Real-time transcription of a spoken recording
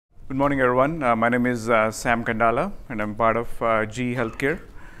Good morning, everyone. My name is Sam Kandala, and I'm part of GE Healthcare.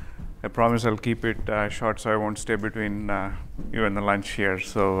 I promise I'll keep it short, so I won't stay between you and the lunch here.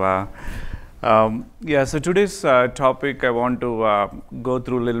 So, so today's topic, I want to go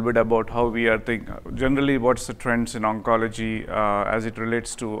through a little bit about how we are thinking. Generally, what's the trends in oncology as it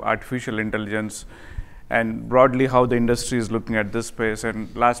relates to artificial intelligence, and broadly how the industry is looking at this space.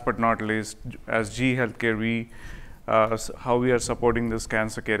 And last but not least, as GE Healthcare, how we are supporting this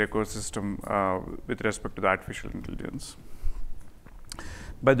cancer care ecosystem with respect to the artificial intelligence.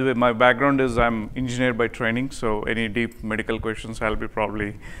 By the way, my background is I'm engineer by training, so any deep medical questions, I'll be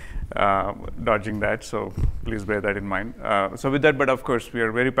probably dodging that, so please bear that in mind. So with that, but of course, we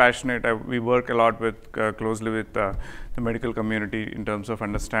are very passionate. We work a lot with closely with the medical community in terms of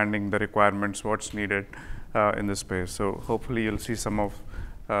understanding the requirements, what's needed in this space. So hopefully you'll see some of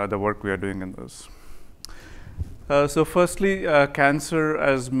the work we are doing in this. So firstly, cancer,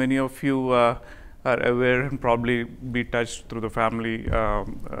 as many of you are aware and probably be touched through the family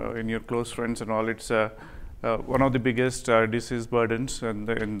in your close friends and all, it's one of the biggest disease burdens in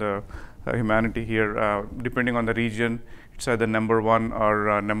the humanity here. Depending on the region, it's either number one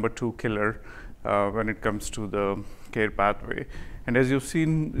or number two killer when it comes to the care pathway. And as you've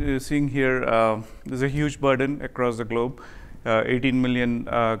seeing here, there's a huge burden across the globe, 18 million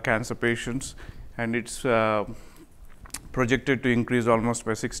cancer patients, and it's projected to increase almost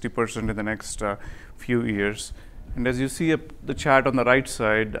by 60% in the next few years. And as you see the chart on the right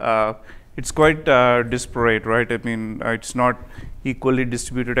side, it's quite disparate, right? I mean, it's not equally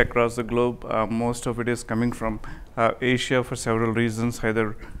distributed across the globe. Most of it is coming from Asia for several reasons,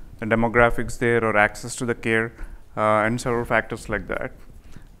 either the demographics there or access to the care and several factors like that.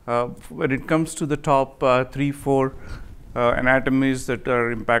 When it comes to the top 3-4 anatomies that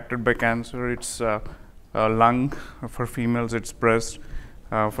are impacted by cancer, it's lung, for females it's breast,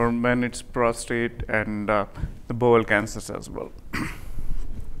 for men it's prostate, and the bowel cancers as well.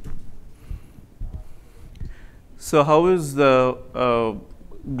 So how is the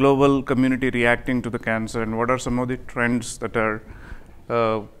global community reacting to the cancer, and what are some of the trends that are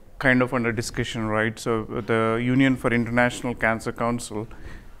kind of under discussion, right? So the Union for International Cancer Council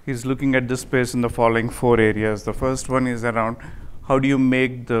is looking at this space in the following 4 areas. The first one is around how do you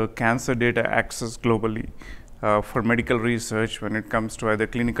make the cancer data access globally for medical research when it comes to either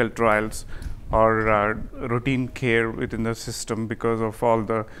clinical trials or routine care within the system because of all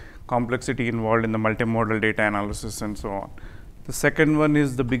the complexity involved in the multimodal data analysis and so on. The second one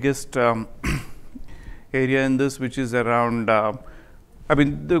is the biggest area in this, which is around, I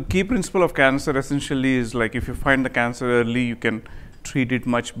mean, the key principle of cancer essentially is like if you find the cancer early, you can treat it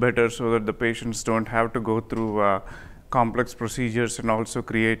much better so that the patients don't have to go through complex procedures and also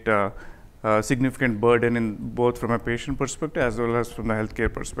create a significant burden in both from a patient perspective as well as from the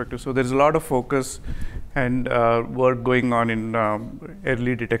healthcare perspective. So there's a lot of focus and work going on in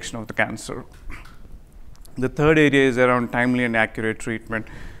early detection of the cancer. The third area is around timely and accurate treatment.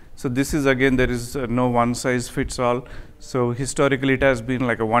 So this is again, there is no one size fits all. So historically it has been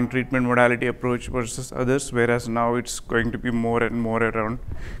like a one treatment modality approach versus others, whereas now it's going to be more and more around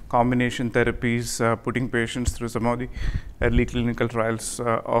combination therapies, putting patients through some of the early clinical trials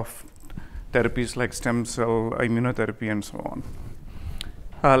of therapies like stem cell immunotherapy and so on.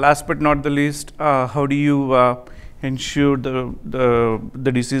 Last but not the least, how do you ensure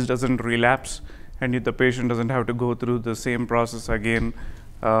the disease doesn't relapse and the patient doesn't have to go through the same process again,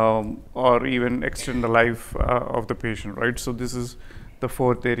 or even extend the life of the patient, right? So this is the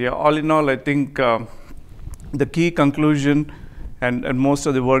fourth area. All in all, I think the key conclusion and most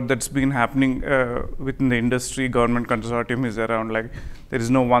of the work that's been happening within the industry, government consortium is around like there is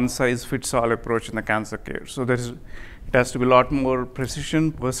no one size fits all approach in the cancer care. So it has to be a lot more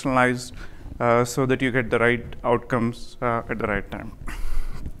precision, personalized, so that you get the right outcomes at the right time.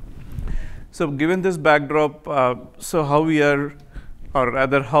 So given this backdrop, so how we are, or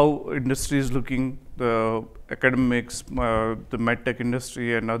rather how industry is looking, the academics, the medtech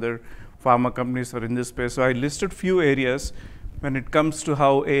industry and other pharma companies are in this space. So I listed few areas when it comes to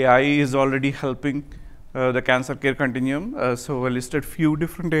how AI is already helping the cancer care continuum. So I listed few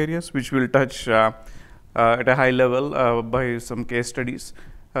different areas which we'll touch at a high level by some case studies.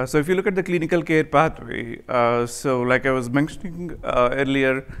 So if you look at the clinical care pathway, so like I was mentioning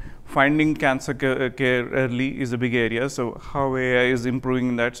earlier, finding cancer care early is a big area. So how AI is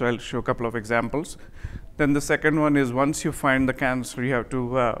improving that. So I'll show a couple of examples. Then the second one is once you find the cancer, you have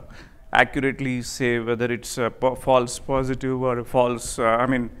to accurately say whether it's a false positive or a false,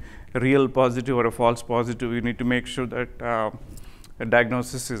 real positive or a false positive. You need to make sure that the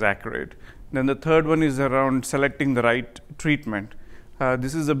diagnosis is accurate. Then the third one is around selecting the right treatment.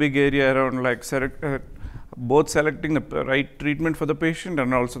 This is a big area around like both selecting the right treatment for the patient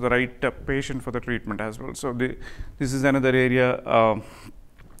and also the right patient for the treatment as well. So this is another area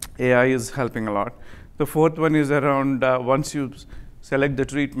AI is helping a lot. The fourth one is around once you select the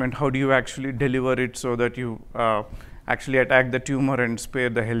treatment, how do you actually deliver it so that you actually attack the tumor and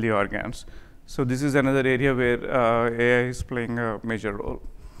spare the healthy organs. So this is another area where AI is playing a major role.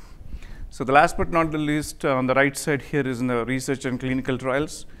 So the last but not the least, on the right side here is in the research and clinical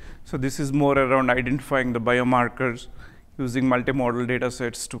trials. So this is more around identifying the biomarkers using multimodal data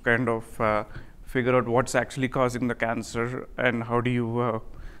sets to kind of figure out what's actually causing the cancer and how do you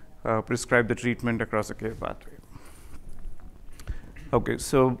prescribe the treatment across the care pathway. Okay,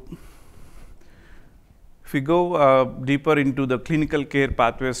 so if we go deeper into the clinical care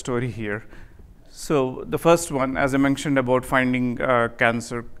pathway story here. So the first one, as I mentioned about finding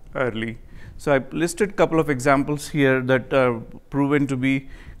cancer early. So I listed a couple of examples here that are proven to be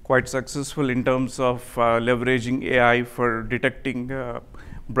quite successful in terms of leveraging AI for detecting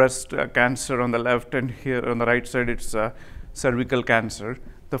breast cancer on the left, and here on the right side it's cervical cancer.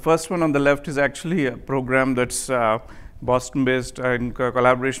 The first one on the left is actually a program that's Boston based in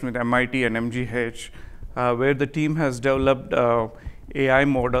collaboration with MIT and MGH, where the team has developed AI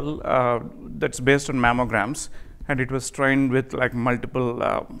model that's based on mammograms, and it was trained with like multiple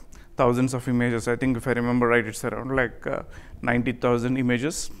thousands of images. I think if I remember right, it's around like 90,000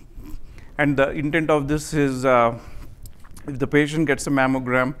 images. And the intent of this is if the patient gets a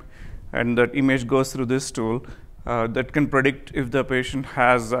mammogram and that image goes through this tool, that can predict if the patient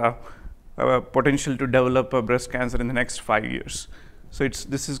has potential to develop a breast cancer in the next 5 years. So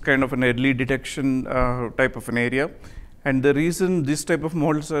this is kind of an early detection type of an area. And the reason this type of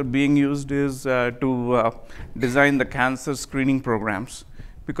models are being used is to design the cancer screening programs,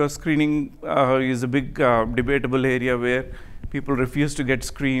 because screening is a big debatable area where people refuse to get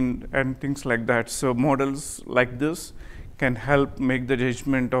screened and things like that. So models like this can help make the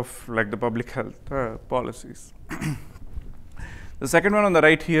judgment of like the public health policies. The second one on the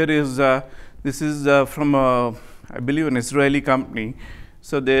right here is this is from I believe an Israeli company.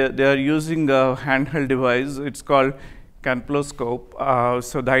 So they are using a handheld device. It's called Canploscope.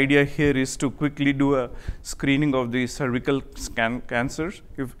 So the idea here is to quickly do a screening of the cervical cancers,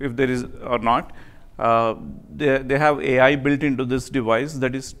 if there is or not. They have AI built into this device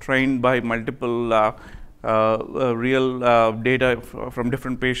that is trained by multiple real data from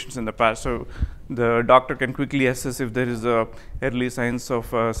different patients in the past. So the doctor can quickly assess if there is early signs of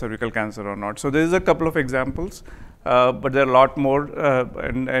cervical cancer or not. So there is a couple of examples, but there are a lot more.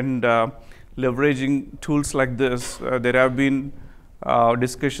 And leveraging tools like this, there have been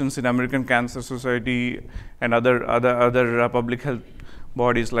discussions in American Cancer Society and other public health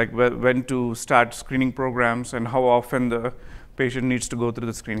bodies, like when to start screening programs and how often the patient needs to go through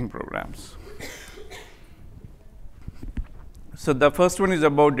the screening programs. So the first one is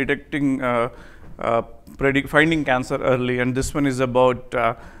about detecting, finding cancer early, and this one is about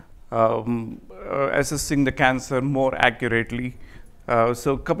assessing the cancer more accurately.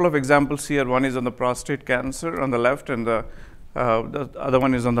 So a couple of examples here. One is on the prostate cancer on the left, and the other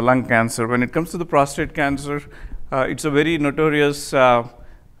one is on the lung cancer. When it comes to the prostate cancer, it's a very notorious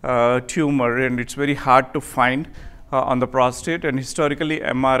tumor, and it's very hard to find on the prostate. And historically,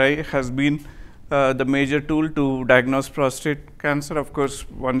 MRI has been the major tool to diagnose prostate cancer. Of course,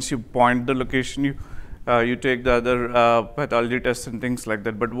 once you point the location, you take the other pathology tests and things like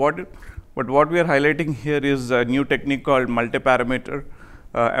that. But what we are highlighting here is a new technique called multi-parameter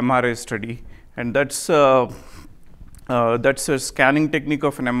MRI study, and that's a scanning technique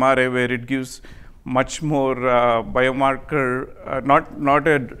of an MRI where it gives much more biomarker, not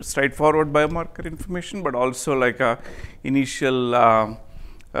a straightforward biomarker information, but also like a initial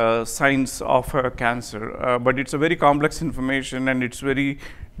signs of cancer. But it's a very complex information, and it's very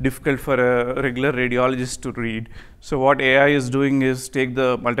difficult for a regular radiologist to read. So what AI is doing is take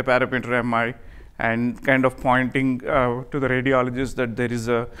the multi-parameter MRI and kind of pointing to the radiologist that there is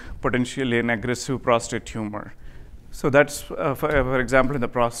a potentially an aggressive prostate tumor. So that's for example in the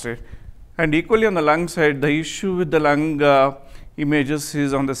prostate. And equally on the lung side, the issue with the lung images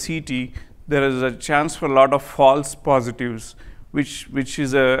is on the CT, there is a chance for a lot of false positives, which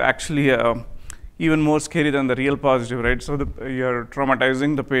is actually even more scary than the real positive, right? So you're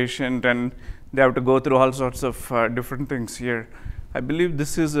traumatizing the patient, and they have to go through all sorts of different things here. I believe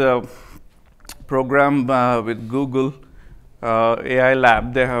this is a program with Google AI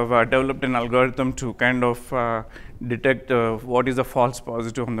lab. They have developed an algorithm to kind of detect what is a false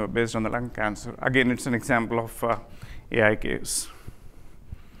positive based on the lung cancer. Again, it's an example of AI case.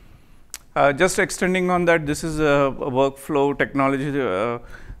 Just extending on that, this is a workflow technology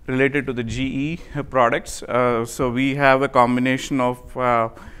related to the GE products. So we have a combination of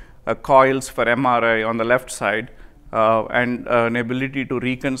coils for MRI on the left side and an ability to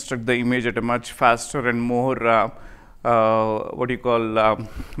reconstruct the image at a much faster and more what do you call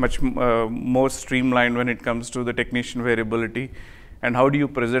much more streamlined when it comes to the technician variability. And how do you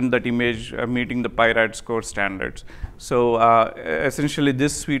present that image meeting the PIRAD score standards? So essentially,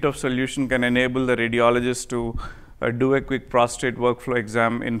 this suite of solution can enable the radiologist to do a quick prostate workflow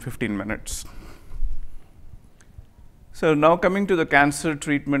exam in 15 minutes. So now coming to the cancer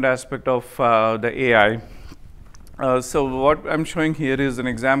treatment aspect of the AI. So what I'm showing here is an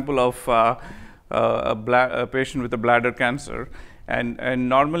example of a patient with a bladder cancer. And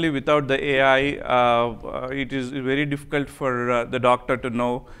normally without the AI, it is very difficult for the doctor to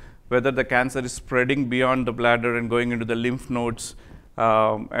know whether the cancer is spreading beyond the bladder and going into the lymph nodes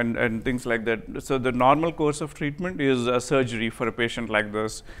and things like that. So the normal course of treatment is surgery for a patient like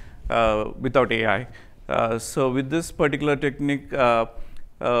this without AI. So with this particular technique,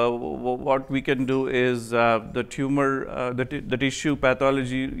 what we can do is the tumor, the tissue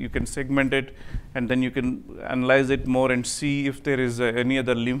pathology, you can segment it, and then you can analyze it more and see if there is any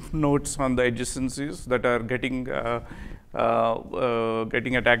other lymph nodes on the adjacencies that are getting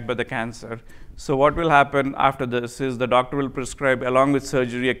attacked by the cancer. So what will happen after this is the doctor will prescribe, along with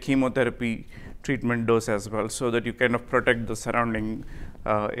surgery, a chemotherapy treatment dose as well, so that you kind of protect the surrounding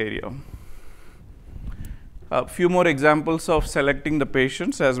area. A few more examples of selecting the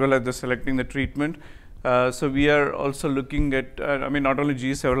patients as well as selecting the treatment. So we are also looking at, I mean, not only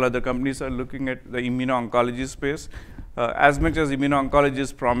GE, several other companies are looking at the immuno-oncology space. As much as immuno-oncology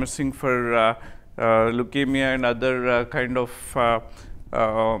is promising for leukemia and other kind of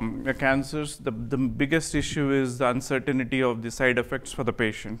cancers, the biggest issue is the uncertainty of the side effects for the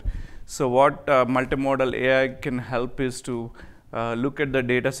patient. So what multimodal AI can help is to look at the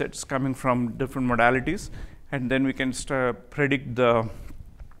data sets coming from different modalities, and then we can predict the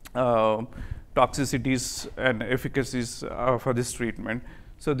toxicities and efficacies for this treatment.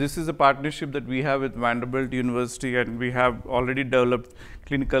 So this is a partnership that we have with Vanderbilt University, and we have already developed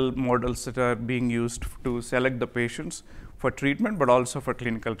clinical models that are being used to select the patients for treatment, but also for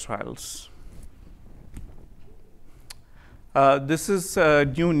clinical trials. This is a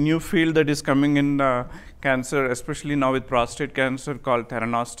new field that is coming in cancer, especially now with prostate cancer, called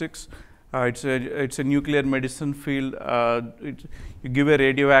theranostics. It's a nuclear medicine field. You give a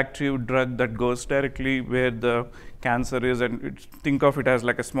radioactive drug that goes directly where the cancer is, and think of it as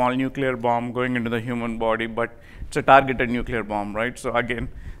like a small nuclear bomb going into the human body, but it's a targeted nuclear bomb, right? So again,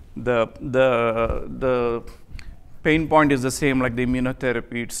 the pain point is the same like the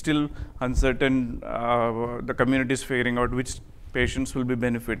immunotherapy. It's still uncertain. The community is figuring out which patients will be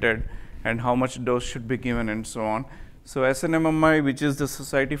benefited and how much dose should be given and so on. So SNMMI, which is the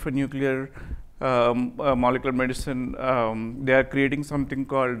Society for Nuclear Molecular Medicine, they are creating something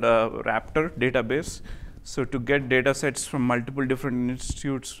called RAPTOR database. So to get data sets from multiple different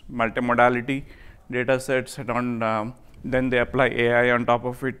institutes, multi-modality data sets, and then they apply AI on top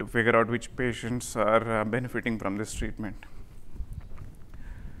of it to figure out which patients are benefiting from this treatment.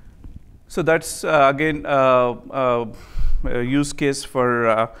 So that's again a use case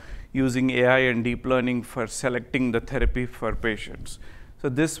for using AI and deep learning for selecting the therapy for patients. So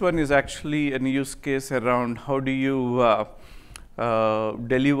this one is actually a use case around how do you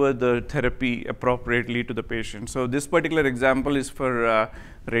deliver the therapy appropriately to the patient. So this particular example is for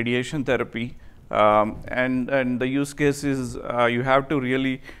radiation therapy, and the use case is you have to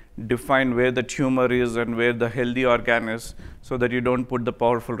really define where the tumor is and where the healthy organ is, so that you don't put the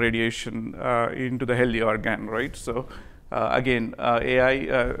powerful radiation into the healthy organ, right? So again,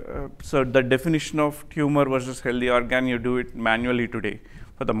 AI, so the definition of tumor versus healthy organ, you do it manually today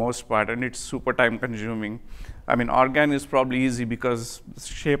for the most part, and it's super time consuming. I mean, organ is probably easy because the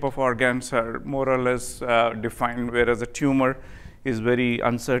shape of organs are more or less defined, whereas a tumor is very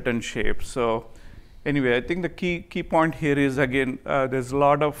uncertain shape. So anyway, I think the key point here is, again, there's a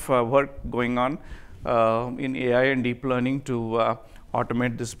lot of work going on in AI and deep learning to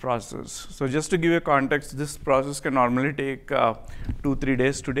automate this process. So just to give you a context, this process can normally take 2-3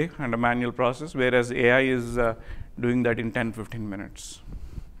 days today and a manual process, whereas AI is doing that in 10-15 minutes.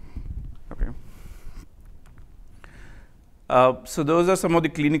 Okay. So those are some of the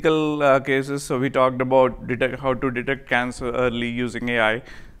clinical cases. So we talked about how to detect cancer early using AI.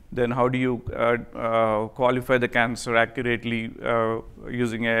 Then how do you qualify the cancer accurately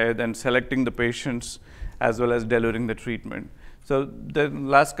using AI, then selecting the patients as well as delivering the treatment. So the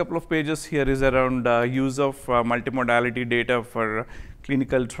last couple of pages here is around use of multimodality data for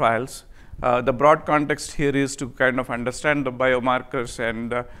clinical trials. The broad context here is to kind of understand the biomarkers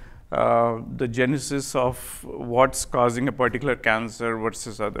and the genesis of what's causing a particular cancer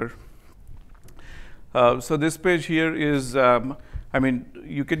versus other. So this page here is, I mean,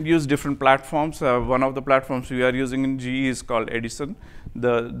 you can use different platforms. One of the platforms we are using in GE is called Edison.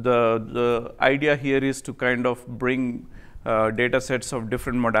 The idea here is to kind of bring data sets of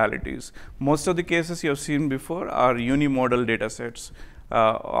different modalities. Most of the cases you have seen before are unimodal data sets.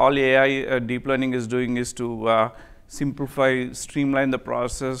 All AI deep learning is doing is to simplify, streamline the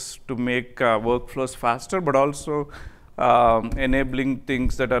process to make workflows faster, but also enabling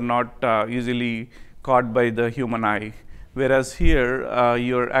things that are not easily caught by the human eye. Whereas here,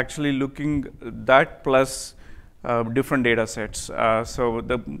 you're actually looking that plus different data sets. So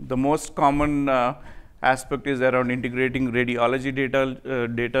the most common aspect is around integrating radiology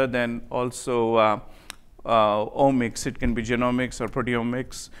data, then also omics. It can be genomics or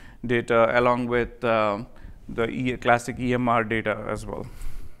proteomics data along with the classic EMR data as well.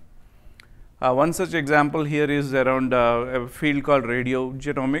 One such example here is around a field called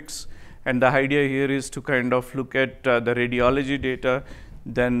radiogenomics. And the idea here is to kind of look at the radiology data,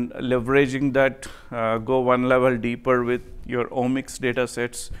 then leveraging that, go one level deeper with your omics data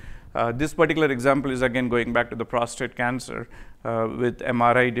sets. This particular example is again going back to the prostate cancer with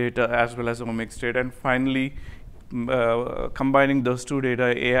MRI data as well as omics data. And finally, combining those two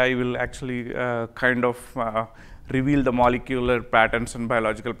data, AI will actually kind of reveal the molecular patterns and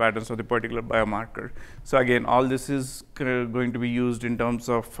biological patterns of the particular biomarker. So again, all this is going to be used in terms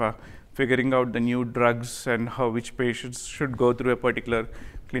of figuring out the new drugs and which patients should go through a particular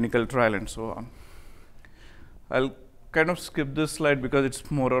clinical trial and so on. I'll kind of skip this slide because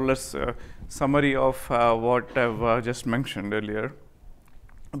it's more or less a summary of what I've just mentioned earlier.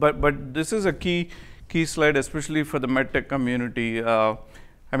 But this is a key slide, especially for the medtech community. I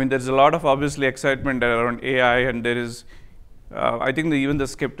mean, there's a lot of obviously excitement around AI, and there is, I think even the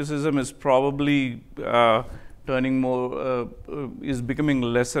skepticism is probably turning more, is becoming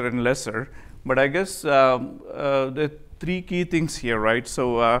lesser and lesser. But I guess there are three key things here, right?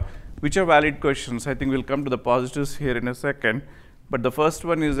 So which are valid questions? I think we'll come to the positives here in a second. But the first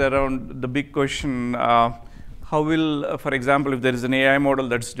one is around the big question, how will, for example, if there is an AI model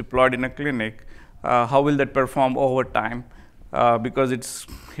that's deployed in a clinic, how will that perform over time? Because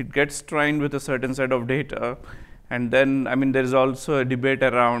it gets trained with a certain set of data. And then, I mean, there is also a debate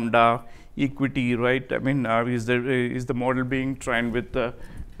around equity, right? I mean, is the model being trained with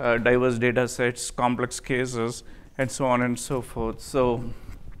diverse data sets, complex cases, and so on and so forth. So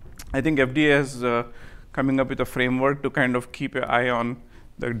I think FDA is coming up with a framework to kind of keep an eye on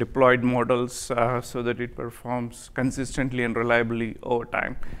the deployed models so that it performs consistently and reliably over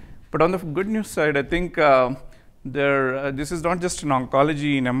time. But on the good news side, I think this is not just an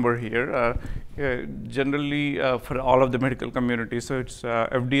oncology number here. Generally, for all of the medical community, so it's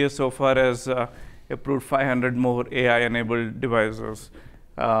FDA so far has approved 500 more AI-enabled devices,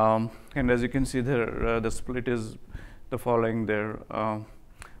 and as you can see there, the split is the following there.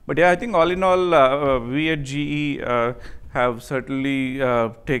 But yeah, I think all in all, we at GE have certainly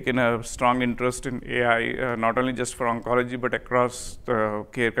taken a strong interest in AI, not only just for oncology, but across the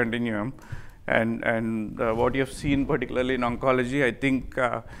care continuum. And what you have seen, particularly in oncology, I think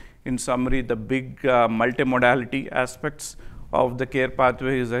in summary, the big multi-modality aspects of the care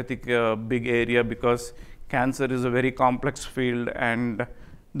pathway is, I think, a big area because cancer is a very complex field, and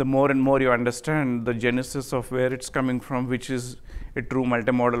the more and more you understand the genesis of where it's coming from, which is a true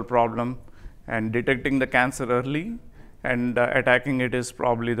multimodal problem, and detecting the cancer early and attacking it is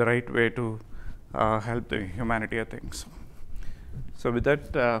probably the right way to help the humanity, I think. So with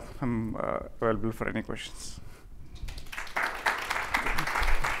that, I'm available for any questions.